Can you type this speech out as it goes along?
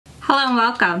Hello and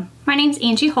welcome. My name's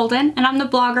Angie Holden and I'm the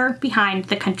blogger behind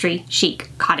the Country Chic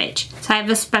Cottage. So I have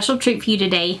a special treat for you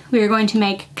today. We are going to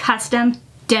make custom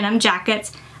denim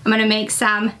jackets. I'm going to make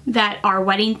some that are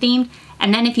wedding themed,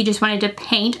 and then if you just wanted to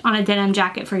paint on a denim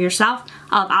jacket for yourself,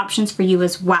 I'll have options for you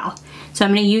as well. So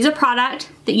I'm going to use a product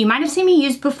that you might have seen me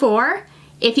use before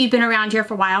if you've been around here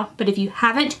for a while, but if you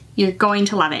haven't, you're going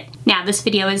to love it. Now, this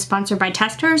video is sponsored by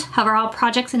Testors, however all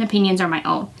projects and opinions are my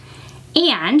own.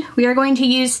 And we are going to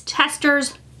use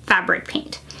Testors fabric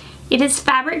paint. It is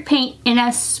fabric paint in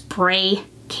a spray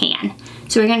can.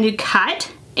 So we're going to cut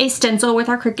a stencil with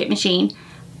our Cricut machine,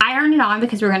 iron it on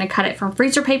because we're going to cut it from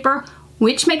freezer paper,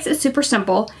 which makes it super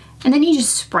simple, and then you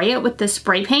just spray it with the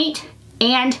spray paint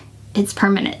and it's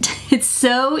permanent. It's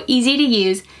so easy to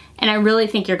use and I really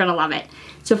think you're going to love it.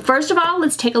 So first of all,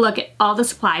 let's take a look at all the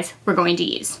supplies we're going to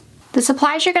use. The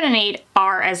supplies you're going to need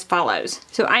are as follows.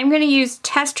 So I'm going to use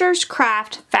Testors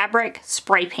Craft Fabric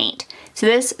Spray Paint. So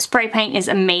this spray paint is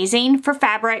amazing for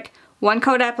fabric. One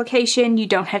coat application, you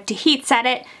don't have to heat set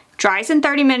it, dries in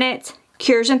 30 minutes,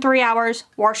 cures in 3 hours,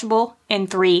 washable in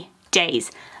 3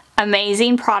 days.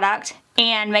 Amazing product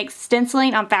and makes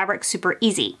stenciling on fabric super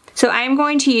easy. So I'm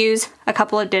going to use a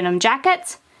couple of denim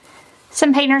jackets,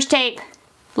 some painter's tape,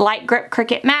 light grip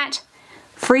Cricut mat,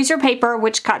 freezer paper,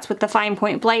 which cuts with the fine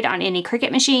point blade on any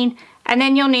Cricut machine, and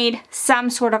then you'll need some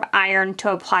sort of iron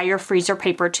to apply your freezer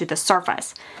paper to the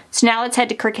surface. So now let's head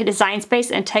to Cricut Design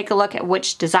Space and take a look at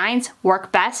which designs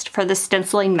work best for the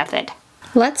stenciling method.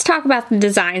 Let's talk about the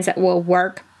designs that will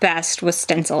work best with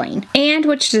stenciling and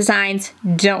which designs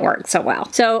don't work so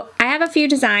well. So I have a few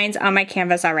designs on my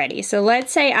canvas already. So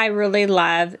let's say I really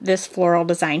love this floral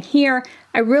design here.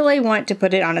 I really want to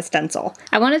put it on a stencil.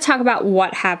 I want to talk about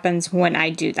what happens when I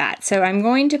do that. So I'm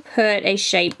going to put a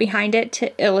shape behind it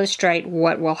to illustrate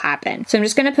what will happen. So I'm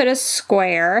just going to put a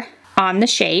square on the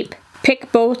shape,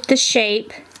 pick both the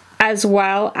shape as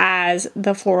well as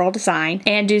the floral design,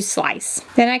 and do slice.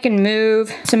 Then I can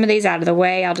move some of these out of the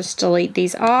way. I'll just delete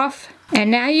these off.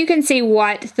 And now you can see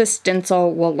what the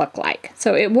stencil will look like.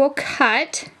 So it will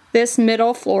cut this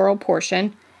middle floral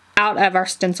portion out of our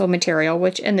stencil material,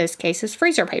 which in this case is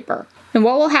freezer paper. And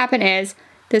what will happen is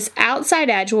this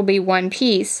outside edge will be one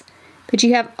piece, but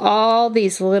you have all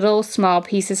these little small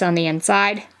pieces on the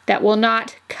inside that will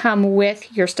not come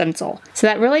with your stencil. So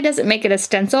that really doesn't make it a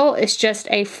stencil, it's just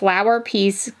a flower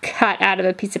piece cut out of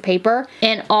a piece of paper,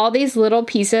 and all these little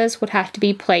pieces would have to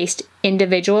be placed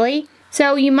individually.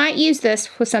 So you might use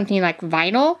this with something like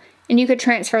vinyl and you could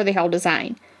transfer the whole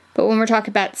design. But when we're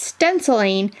talking about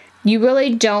stenciling, you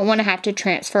really don't want to have to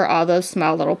transfer all those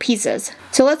small little pieces.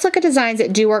 So let's look at designs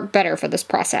that do work better for this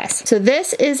process. So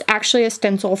this is actually a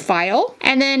stencil file,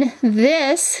 and then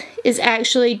this is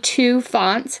actually two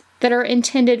fonts that are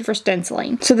intended for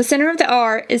stenciling. So the center of the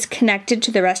R is connected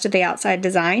to the rest of the outside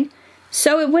design,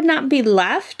 so it would not be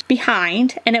left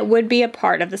behind and it would be a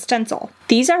part of the stencil.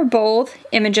 These are both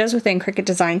images within Cricut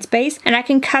Design Space, and I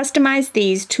can customize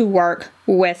these to work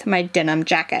with my denim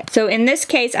jacket. So in this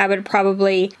case, I would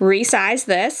probably resize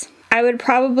this. I would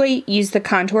probably use the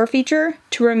contour feature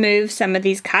to remove some of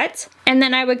these cuts, and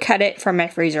then I would cut it from my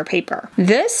freezer paper.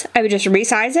 This, I would just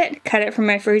resize it, cut it from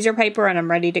my freezer paper, and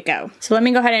I'm ready to go. So let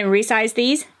me go ahead and resize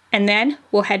these, and then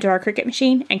we'll head to our Cricut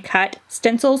machine and cut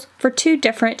stencils for two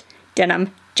different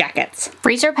denim jackets.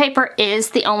 Freezer paper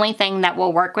is the only thing that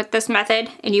will work with this method,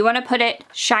 and you want to put it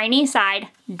shiny side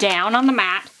down on the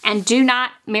mat and do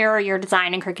not mirror your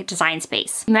design in Cricut Design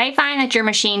Space. You may find that your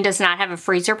machine does not have a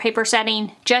freezer paper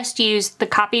setting. Just use the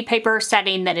copy paper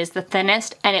setting that is the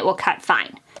thinnest and it will cut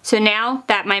fine. So now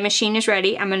that my machine is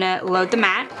ready, I'm going to load the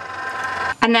mat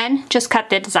and then just cut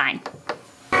the design.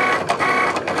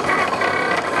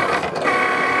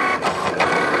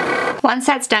 Once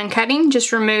that's done cutting,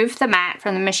 just remove the mat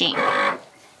from the machine.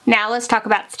 Now let's talk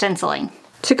about stenciling.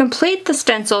 To complete the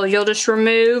stencil, you'll just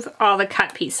remove all the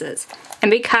cut pieces. And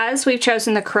because we've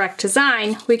chosen the correct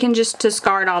design, we can just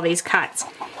discard all these cuts.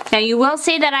 Now you will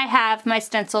see that I have my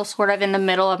stencil sort of in the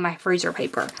middle of my freezer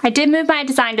paper. I did move my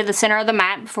design to the center of the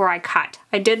mat before I cut.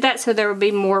 I did that so there would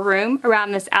be more room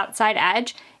around this outside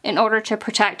edge in order to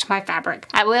protect my fabric.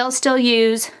 I will still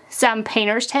use some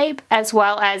painter's tape as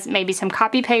well as maybe some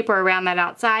copy paper around that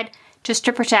outside just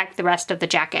to protect the rest of the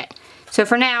jacket. So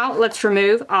for now, let's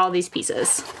remove all these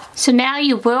pieces. So now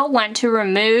you will want to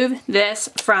remove this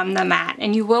from the mat,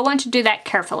 and you will want to do that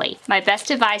carefully. My best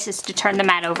advice is to turn the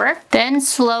mat over, then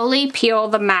slowly peel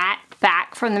the mat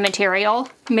back from the material,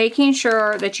 making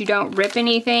sure that you don't rip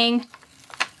anything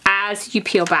as you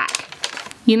peel back.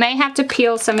 You may have to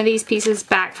peel some of these pieces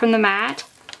back from the mat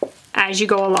as you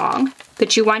go along,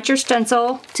 but you want your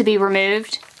stencil to be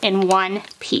removed in one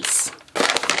piece.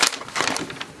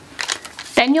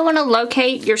 Then you'll want to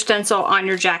locate your stencil on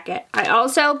your jacket. I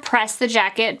also pressed the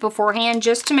jacket beforehand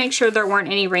just to make sure there weren't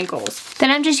any wrinkles. Then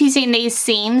I'm just using these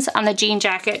seams on the jean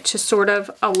jacket to sort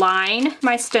of align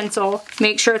my stencil,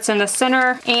 make sure it's in the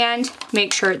center, and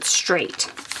make sure it's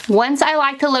straight. Once I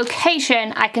like the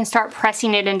location, I can start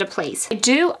pressing it into place. I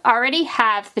do already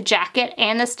have the jacket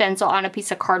and the stencil on a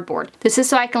piece of cardboard. This is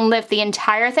so I can lift the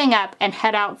entire thing up and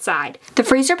head outside. The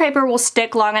freezer paper will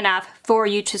stick long enough for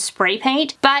you to spray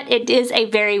paint, but it is a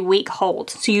very weak hold.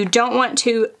 So you don't want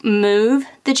to move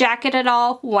the jacket at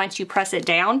all once you press it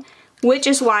down, which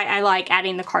is why I like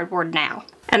adding the cardboard now.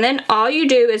 And then all you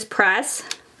do is press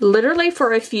literally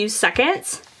for a few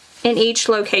seconds in each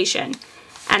location.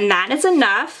 And that is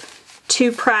enough to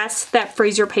press that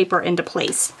freezer paper into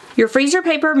place. Your freezer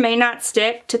paper may not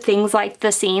stick to things like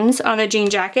the seams on the jean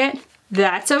jacket.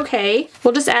 That's okay.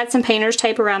 We'll just add some painter's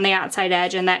tape around the outside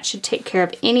edge and that should take care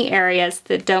of any areas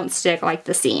that don't stick like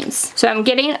the seams. So I'm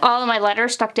getting all of my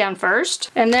letters stuck down first,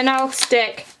 and then I'll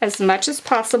stick as much as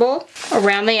possible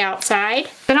around the outside.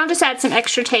 Then I'll just add some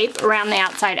extra tape around the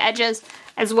outside edges,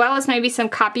 as well as maybe some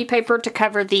copy paper to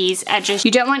cover these edges.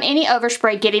 You don't want any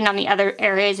overspray getting on the other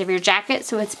areas of your jacket,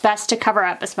 so it's best to cover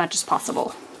up as much as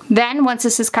possible. Then once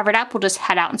this is covered up, we'll just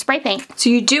head out and spray paint. So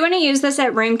you do want to use this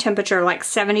at room temperature, like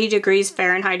 70 degrees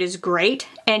Fahrenheit is great,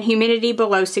 and humidity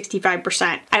below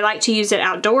 65%. I like to use it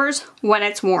outdoors when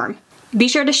it's warm. Be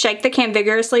sure to shake the can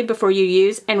vigorously before you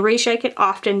use and reshake it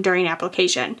often during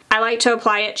application. I like to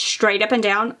apply it straight up and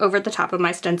down over the top of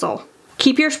my stencil.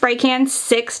 Keep your spray can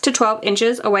 6 to 12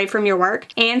 inches away from your work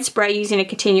and spray using a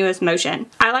continuous motion.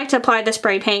 I like to apply the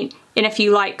spray paint in a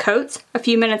few light coats, a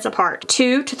few minutes apart.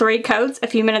 2 to 3 coats, a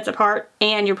few minutes apart,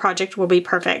 and your project will be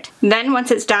perfect. Then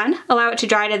once it's done, allow it to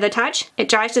dry to the touch. It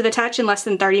dries to the touch in less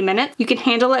than 30 minutes. You can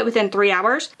handle it within 3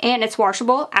 hours, and it's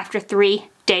washable after 3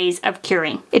 days of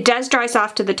curing. It does dry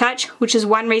soft to the touch, which is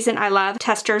one reason I love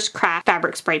Testors Craft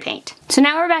Fabric Spray Paint. So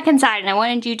now we're back inside and I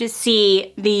wanted you to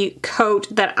see the coat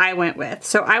that I went with.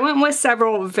 So I went with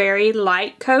several very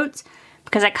light coats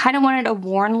because I kind of wanted a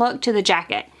worn look to the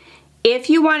jacket. If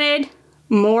you wanted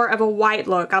more of a white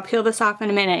look, I'll peel this off in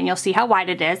a minute and you'll see how white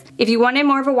it is. If you wanted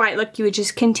more of a white look, you would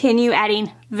just continue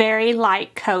adding very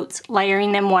light coats,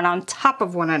 layering them one on top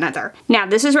of one another. Now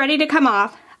this is ready to come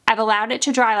off. I've allowed it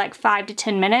to dry like 5 to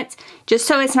 10 minutes just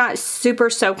so it's not super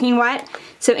soaking wet.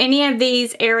 So any of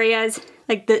these areas,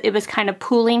 like it was kind of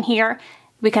pooling here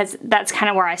because that's kind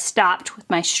of where I stopped with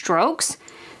my strokes.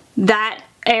 That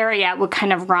area would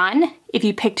kind of run if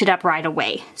you picked it up right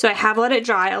away. So I have let it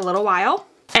dry a little while.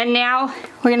 And now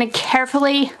we're gonna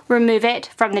carefully remove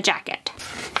it from the jacket.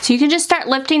 So you can just start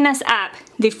lifting this up.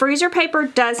 The freezer paper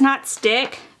does not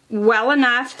stick well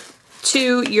enough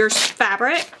to your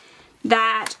fabric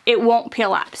that it won't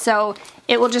peel up. So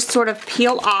it will just sort of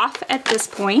peel off at this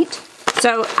point.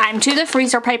 So I'm to the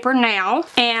freezer paper now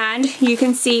and you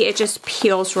can see it just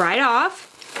peels right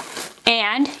off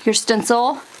and your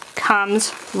stencil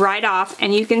comes right off,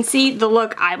 and you can see the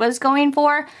look I was going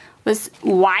for was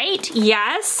white,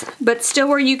 yes, but still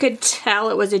where you could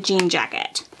tell it was a jean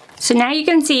jacket. So now you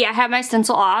can see I have my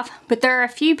stencil off, but there are a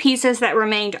few pieces that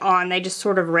remained on. They just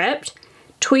sort of ripped.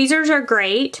 Tweezers are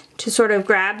great to sort of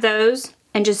grab those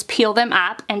and just peel them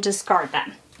up and discard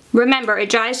them. Remember, it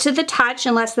dries to the touch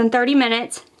in less than 30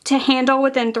 minutes, to handle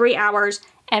within 3 hours,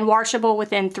 and washable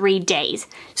within 3 days.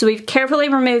 So we've carefully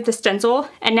removed the stencil,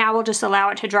 and now we'll just allow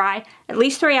it to dry at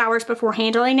least 3 hours before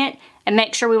handling it, and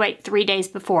make sure we wait 3 days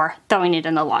before throwing it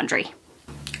in the laundry.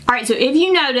 Alright, so if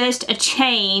you noticed a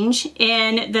change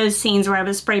in those scenes where I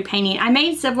was spray painting, I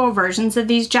made several versions of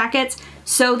these jackets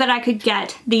so that I could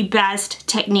get the best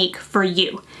technique for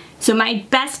you. So my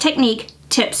best technique,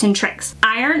 tips and tricks.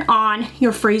 Iron on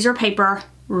your freezer paper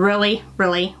really,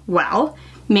 really well.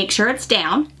 Make sure it's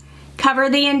down. Cover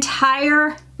the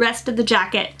entire rest of the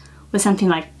jacket with something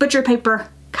like butcher paper,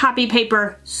 copy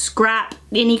paper, scrap,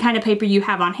 any kind of paper you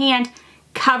have on hand.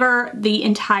 Cover the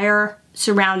entire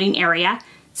surrounding area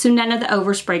so none of the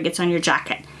overspray gets on your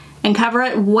jacket. And cover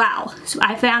it well. So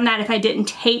I found that if I didn't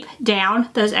tape down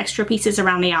those extra pieces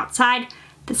around the outside,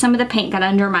 that some of the paint got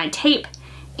under my tape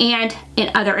and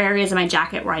in other areas of my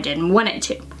jacket where I didn't want it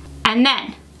to. And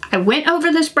then I went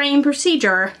over the spraying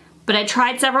procedure, but I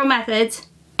tried several methods,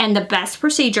 and the best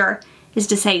procedure is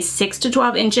to say 6 to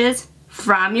 12 inches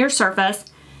from your surface,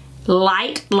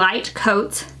 light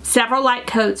coats, several light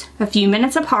coats, a few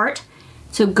minutes apart.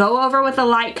 So go over with a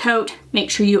light coat, make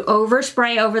sure you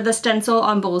overspray over the stencil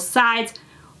on both sides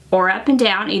or up and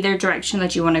down, either direction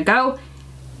that you want to go.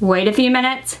 Wait a few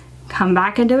minutes, come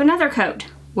back and do another coat.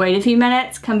 Wait a few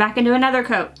minutes, come back and do another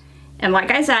coat. And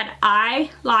like I said,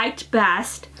 I liked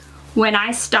best when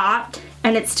I stopped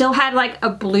and it still had like a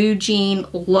blue jean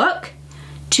look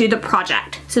to the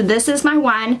project. So this is my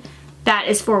one that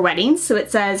is for weddings. So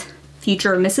it says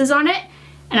Future Mrs. on it.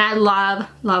 And I love,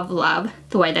 love, love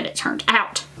the way that it turned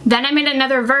out. Then I made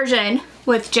another version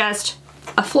with just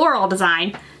a floral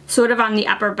design, sort of on the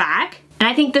upper back. And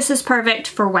I think this is perfect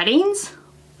for weddings,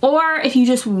 or if you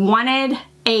just wanted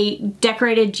a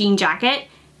decorated jean jacket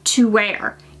to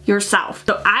wear yourself.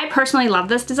 So I personally love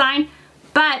this design,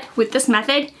 but with this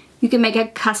method, you can make a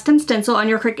custom stencil on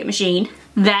your Cricut machine,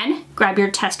 then grab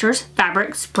your Testors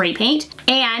fabric spray paint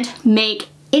and make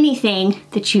anything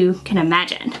that you can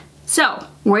imagine. So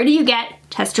where do you get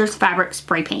Testors fabric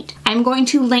spray paint? I'm going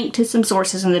to link to some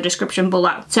sources in the description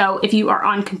below. So if you are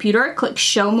on computer, click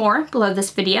show more below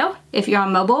this video. If you're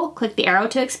on mobile, click the arrow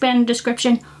to expand the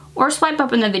description or swipe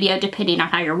up in the video depending on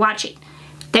how you're watching.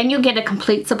 Then you'll get a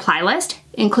complete supply list,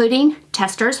 including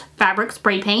Testors fabric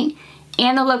spray paint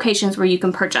and the locations where you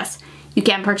can purchase. You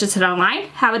can purchase it online,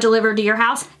 have it delivered to your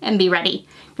house, and be ready.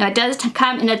 Now it does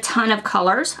come in a ton of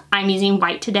colors. I'm using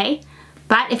white today,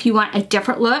 but if you want a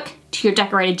different look to your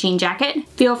decorated jean jacket,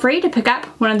 feel free to pick up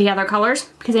one of the other colors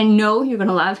because I know you're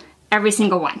gonna love every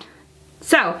single one.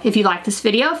 So if you like this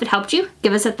video, if it helped you,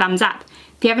 give us a thumbs up.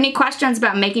 If you have any questions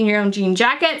about making your own jean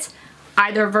jackets,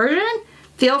 either version,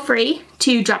 feel free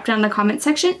to drop down in the comment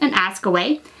section and ask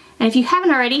away. And if you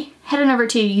haven't already, head on over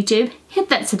to YouTube, hit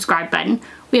that subscribe button.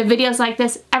 We have videos like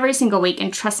this every single week,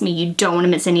 and trust me, you don't want to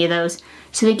miss any of those.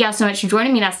 So thank you all so much for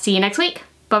joining me, and I'll see you next week.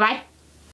 Bye-bye.